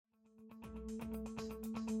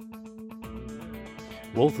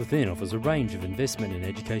Wealth Within offers a range of investment and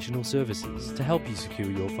educational services to help you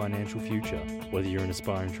secure your financial future. Whether you're an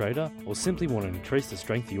aspiring trader or simply want to increase the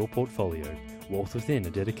strength of your portfolio, Wealth Within are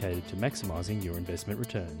dedicated to maximising your investment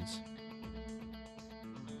returns.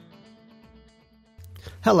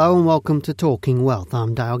 Hello and welcome to Talking Wealth.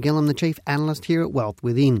 I'm Dale Gillham, the Chief Analyst here at Wealth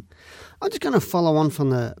Within. I'm just going to follow on from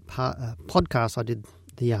the podcast I did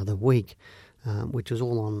the other week, which was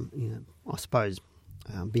all on, I suppose,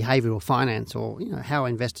 behavioural finance, or how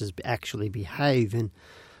investors actually behave. And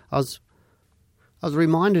I was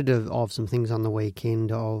reminded of some things on the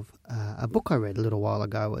weekend of a book I read a little while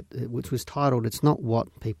ago, which was titled "It's Not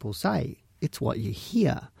What People Say, It's What You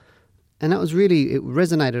Hear." And it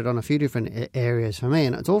resonated on a few different areas for me,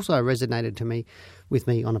 and it's also resonated with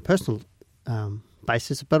me on a personal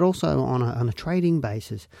basis, but also on a trading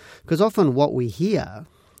basis, because often what we hear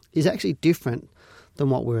is actually different than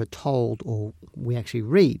what we're told or we actually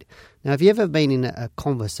read. Now, have you ever been in a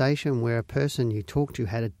conversation where a person you talked to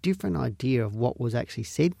had a different idea of what was actually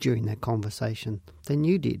said during that conversation than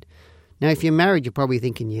you did? Now, if you're married, you're probably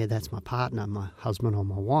thinking, yeah, that's my partner, my husband or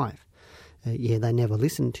my wife. They never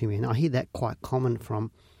listen to me. And I hear that quite common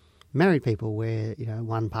from married people where,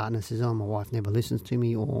 one partner says, oh, my wife never listens to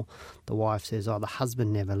me, or the wife says, oh, the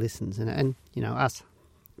husband never listens. And us,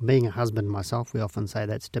 being a husband myself, we often say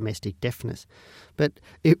that's domestic deafness. But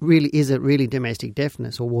is it really domestic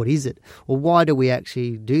deafness, or what is it? Or why do we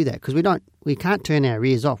actually do that? Because we can't turn our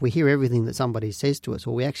ears off. We hear everything that somebody says to us,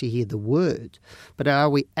 or we actually hear the words. But are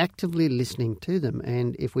we actively listening to them?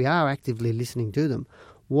 And if we are actively listening to them,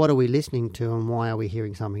 what are we listening to, and why are we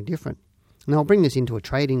hearing something different? And I'll bring this into a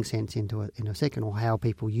trading sense in a second, or how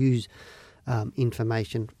people use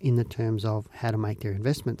information in the terms of how to make their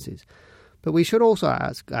investments is. But we should also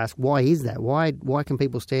ask why is that? Why can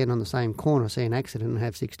people stand on the same corner, see an accident, and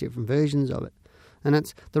have 6 different versions of it? And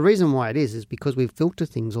it's the reason why it is because we filter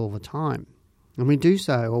things all the time. And we do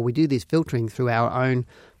so, or we do this filtering through our own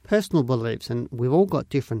personal beliefs, and we've all got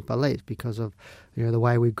different beliefs because of the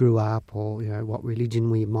way we grew up, or what religion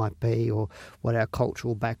we might be, or what our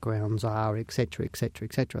cultural backgrounds are, etc., etc.,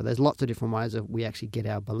 etc. There's lots of different ways that we actually get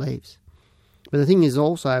our beliefs. But the thing is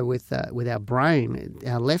also with our brain,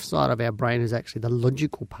 our left side of our brain is actually the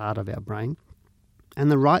logical part of our brain, and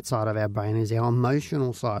the right side of our brain is our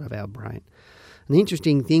emotional side of our brain. And the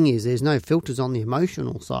interesting thing is there's no filters on the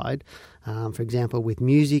emotional side. For example, with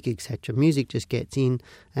music, etc. Music just gets in,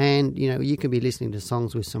 and you can be listening to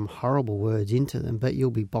songs with some horrible words into them, but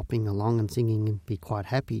you'll be bopping along and singing and be quite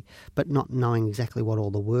happy, but not knowing exactly what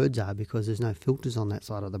all the words are because there's no filters on that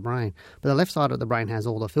side of the brain. But the left side of the brain has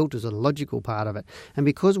all the filters, the logical part of it. And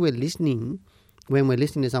because when we're listening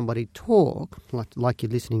to somebody talk, like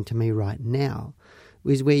you're listening to me right now,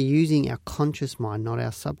 is we're using our conscious mind, not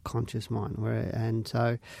our subconscious mind. And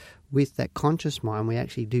so with that conscious mind, we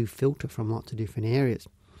actually do filter from lots of different areas.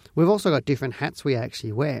 We've also got different hats we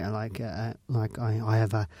actually wear. Like I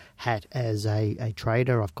have a hat as a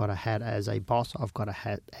trader. I've got a hat as a boss. I've got a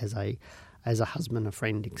hat as a husband, a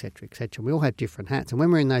friend, etc., etc. We all have different hats. And when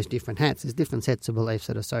we're in those different hats, there's different sets of beliefs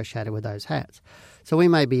that are associated with those hats. So we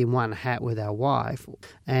may be in one hat with our wife,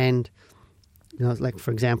 and like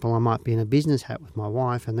for example, I might be in a business hat with my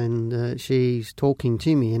wife, and then she's talking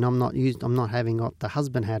to me, and I'm not having got the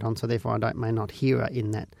husband hat on, so therefore I may not hear her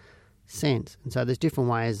in that sense. And so there's different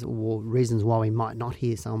ways or reasons why we might not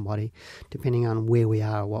hear somebody, depending on where we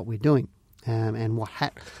are or what we're doing, and what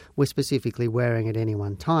hat we're specifically wearing at any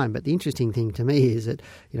one time. But the interesting thing to me is that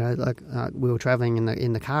we were travelling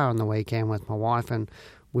in the car on the weekend with my wife, and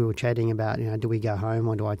we were chatting about, do we go home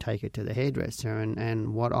or do I take it to the hairdresser?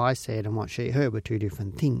 And what I said and what she heard were two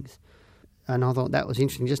different things. And I thought that was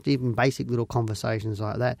interesting. Just even basic little conversations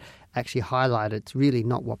like that actually highlight it's really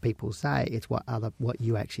not what people say, it's what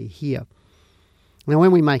you actually hear. Now,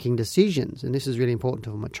 when we're making decisions, and this is really important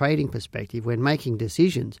from a trading perspective, when making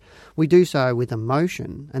decisions, we do so with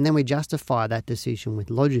emotion, and then we justify that decision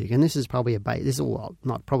with logic. And this is probably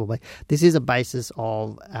this is a basis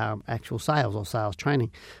of actual sales or sales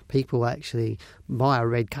training. People actually buy a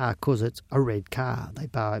red car because it's a red car. They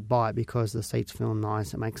buy it because the seats feel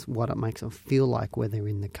nice. It makes them feel like when they're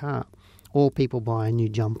in the car. Or people buy a new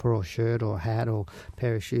jumper or shirt or hat or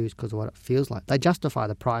pair of shoes because of what it feels like. They justify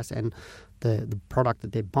the price and the product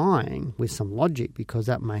that they're buying with some logic because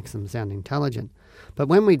that makes them sound intelligent. But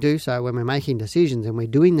when we do so, when we're making decisions and we're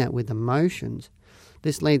doing that with emotions,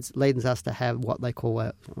 this leads us to have what they call,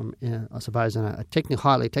 I suppose, a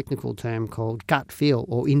highly technical term called gut feel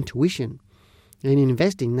or intuition. And in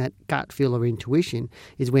investing, that gut feel or intuition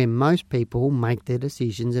is where most people make their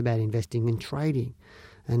decisions about investing and trading.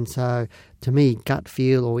 And so, to me, gut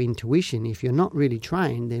feel or intuition, if you're not really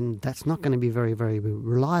trained, then that's not going to be very, very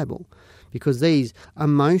reliable. Because these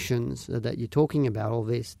emotions that you're talking about, all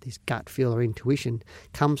this gut feel or intuition,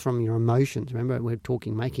 comes from your emotions. Remember, we're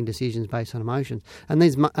talking making decisions based on emotions. And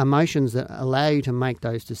these emotions that allow you to make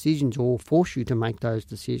those decisions or force you to make those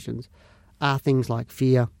decisions are things like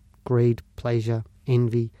fear, greed, pleasure,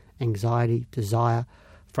 envy, anxiety, desire,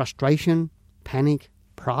 frustration, panic,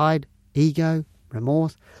 pride, ego,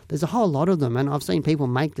 remorse. There's a whole lot of them, and I've seen people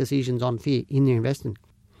make decisions on fear in their investing.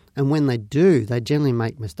 And when they do, they generally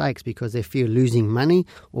make mistakes because they fear losing money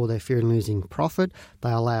or they fear losing profit.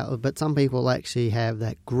 But some people actually have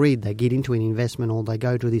that greed. They get into an investment or they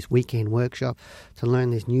go to this weekend workshop to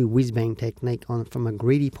learn this new whiz-bang technique from a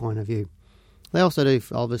greedy point of view. They also do,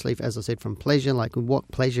 obviously, as I said, from pleasure, like what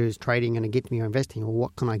pleasure is trading going to get me or investing, or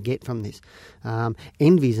what can I get from this?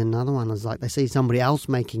 Envy is another one. It's like they see somebody else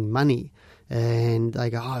making money and they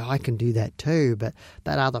go, oh, I can do that too. But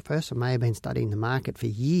that other person may have been studying the market for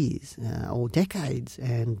years or decades,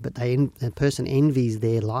 but the person envies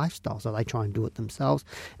their lifestyle, so they try and do it themselves.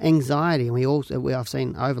 Anxiety, and I've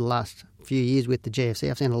seen over the last few years with the GFC,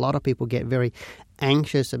 I've seen a lot of people get very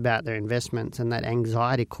anxious about their investments, and that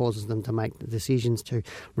anxiety causes them to make the decisions to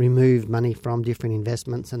remove money from different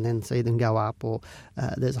investments and then see them go up, or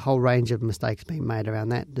there's a whole range of mistakes being made around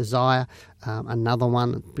that. Desire, another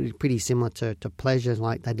one, pretty similar to pleasure,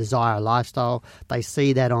 like they desire a lifestyle. They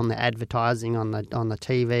see that on the advertising on the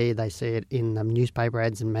TV, they see it in the newspaper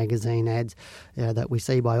ads and magazine ads that we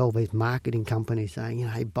see by all these marketing companies saying,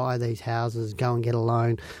 hey, buy these houses, go and get a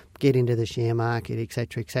loan, get into the share market,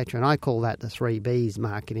 etc., etc. And I call that the 3Bs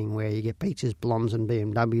marketing, where you get peaches, blondes and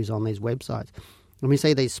BMWs on these websites. And we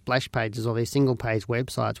see these splash pages or these single-page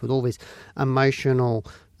websites with all these emotional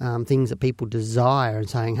things that people desire and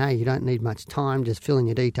saying, hey, you don't need much time, just fill in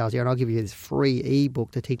your details here and I'll give you this free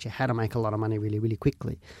ebook to teach you how to make a lot of money really, really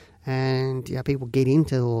quickly. And people get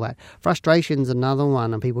into all that. Frustration's another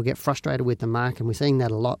one, and people get frustrated with the market. And we're seeing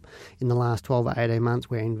that a lot in the last 12 or 18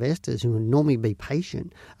 months, where investors who would normally be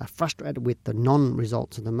patient are frustrated with the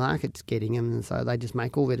non-results of the market's getting them, and so they just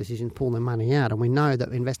make all their decisions, pull their money out. And we know that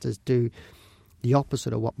investors do the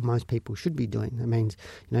opposite of what most people should be doing. That means,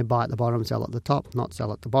 buy at the bottom, sell at the top, not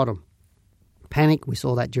sell at the bottom. Panic, we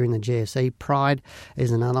saw that during the GFC. Pride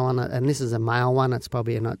is another one, and this is a male one. It's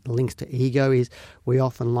probably links to ego. Is we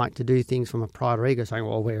often like to do things from a pride or ego, saying,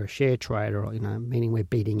 well, we're a share trader, or meaning we're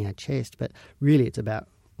beating our chest. But really, it's about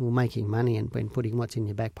making money and putting what's in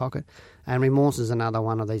your back pocket. And remorse is another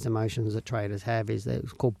one of these emotions that traders have. It's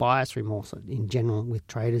called bias remorse in general with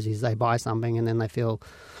traders. Is they buy something and then they feel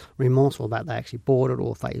remorseful about they actually bought it,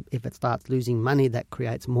 or if it starts losing money, that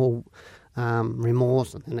creates more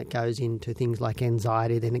remorse, and then it goes into things like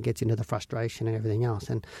anxiety, then it gets into the frustration and everything else.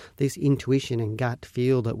 And this intuition and gut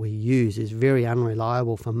feel that we use is very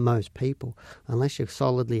unreliable for most people. Unless you're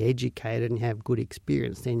solidly educated and have good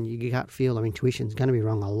experience, then your gut feel or intuition is going to be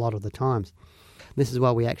wrong a lot of the times. This is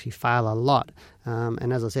why we actually fail a lot.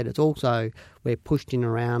 And as I said, it's also we're pushed in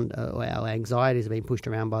around, our anxieties are being pushed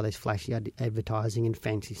around by these flashy advertising and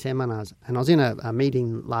fancy seminars. And I was in a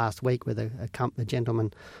meeting last week with a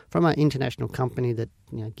gentleman from an international company that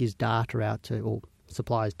gives data out to, or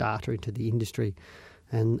supplies data into the industry.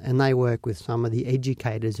 And they work with some of the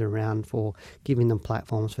educators around for giving them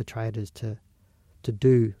platforms for traders to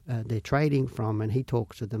do their trading from, and he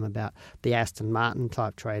talks to them about the Aston Martin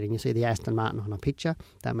type trading. You see the Aston Martin on a picture,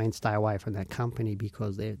 that means stay away from that company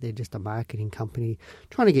because they're just a marketing company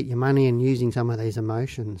trying to get your money and using some of these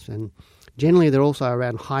emotions. And generally they're also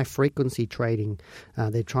around high frequency trading.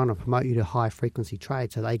 They're trying to promote you to high frequency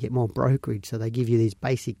trade so they get more brokerage, so they give you these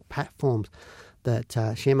basic platforms,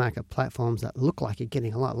 that share market platforms that look like you're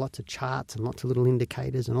getting lots of charts and lots of little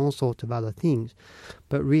indicators and all sorts of other things,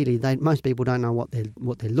 but really most people don't know what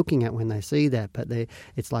they're looking at when they see that. But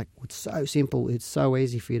it's so simple, it's so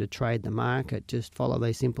easy for you to trade the market. Just follow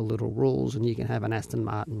these simple little rules and you can have an Aston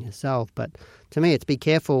Martin yourself. But to me, it's be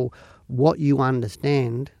careful what you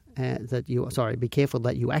understand. Be careful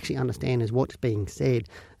that you actually understand is what's being said,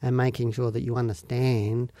 and making sure that you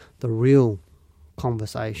understand the real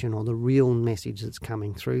conversation or the real message that's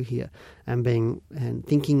coming through here, and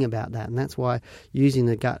thinking about that. And that's why using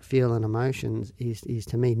the gut feel and emotions is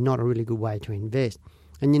to me not a really good way to invest.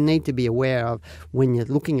 And you need to be aware of, when you're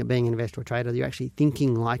looking at being an investor or trader, you're actually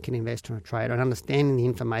thinking like an investor or trader and understanding the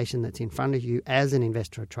information that's in front of you as an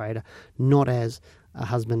investor or trader, not as a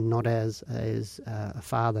husband, not as a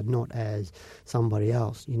father, not as somebody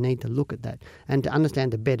else. You need to look at that and to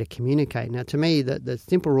understand to better communicate. Now, to me, the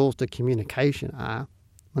simple rules to communication are,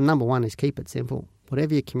 well, number one is keep it simple.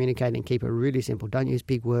 Whatever you're communicating, keep it really simple. Don't use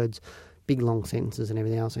big words. big long sentences and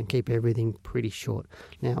everything else, and keep everything pretty short.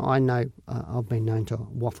 Now, I know I've been known to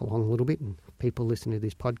waffle on a little bit, and people listening to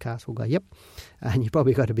this podcast will go, yep, and you've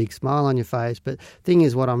probably got a big smile on your face. But thing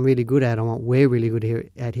is, what I'm really good at and what we're really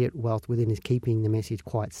good at here at Wealth Within is keeping the message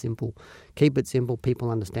quite simple. Keep it simple, people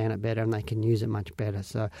understand it better and they can use it much better.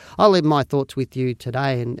 So I'll leave my thoughts with you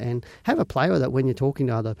today and have a play with it when you're talking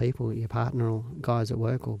to other people, your partner or guys at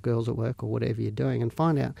work or girls at work or whatever you're doing, and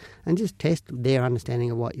find out and just test their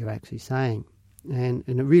understanding of what you're actually saying. And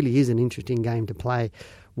it really is an interesting game to play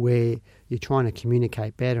where you're trying to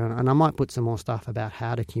communicate better. And I might put some more stuff about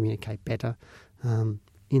how to communicate better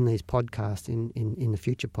in these podcasts, in the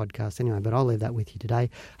future podcasts anyway. But I'll leave that with you today.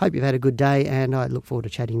 Hope you've had a good day, and I look forward to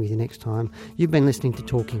chatting with you next time. You've been listening to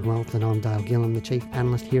Talking Wealth, and I'm Dale Gillam, the Chief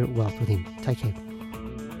Analyst here at Wealth Within. Take care.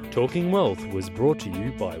 Talking Wealth was brought to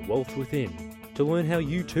you by Wealth Within. To learn how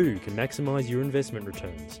you too can maximise your investment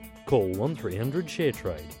returns, call 1300 SHARE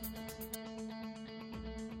TRADE.